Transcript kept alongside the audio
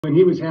When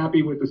he was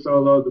happy with the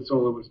solo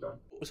was done.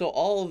 So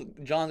all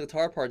of John's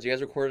guitar parts, you guys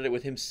recorded it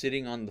with him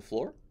sitting on the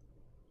floor?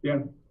 Yeah.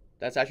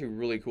 That's actually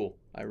really cool.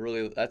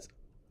 That's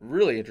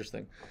really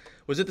interesting.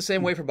 Was it the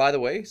same way for By the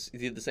Way? You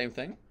did the same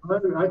thing?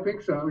 I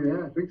think so.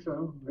 Yeah, I think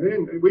so.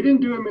 We didn't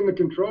do him in the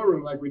control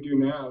room like we do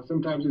now.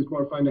 Sometimes it's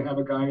more fun to have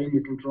a guy in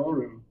the control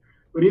room,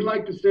 but he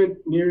liked to sit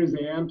near his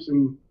amps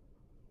and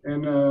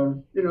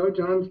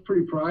John's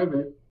pretty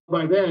private.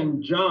 By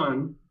then,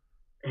 John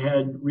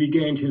had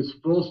regained his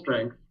full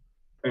strength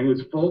and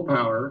his full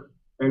power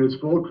and his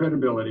full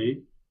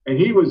credibility, and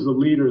he was the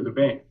leader of the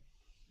band.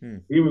 Hmm.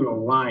 He was a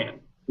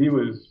lion. He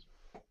was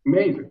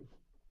amazing,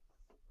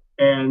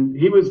 and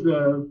he was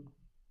the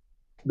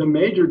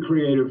major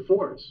creative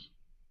force.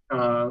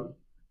 Uh,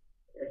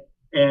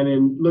 and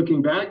in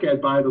looking back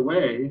at By the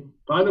Way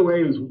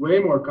is way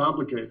more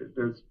complicated.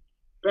 There's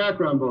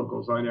background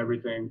vocals on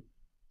everything,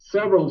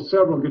 several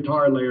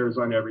guitar layers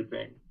on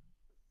everything,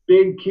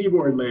 big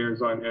keyboard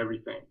layers on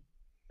everything.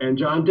 And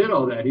John did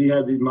all that. He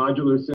had these modular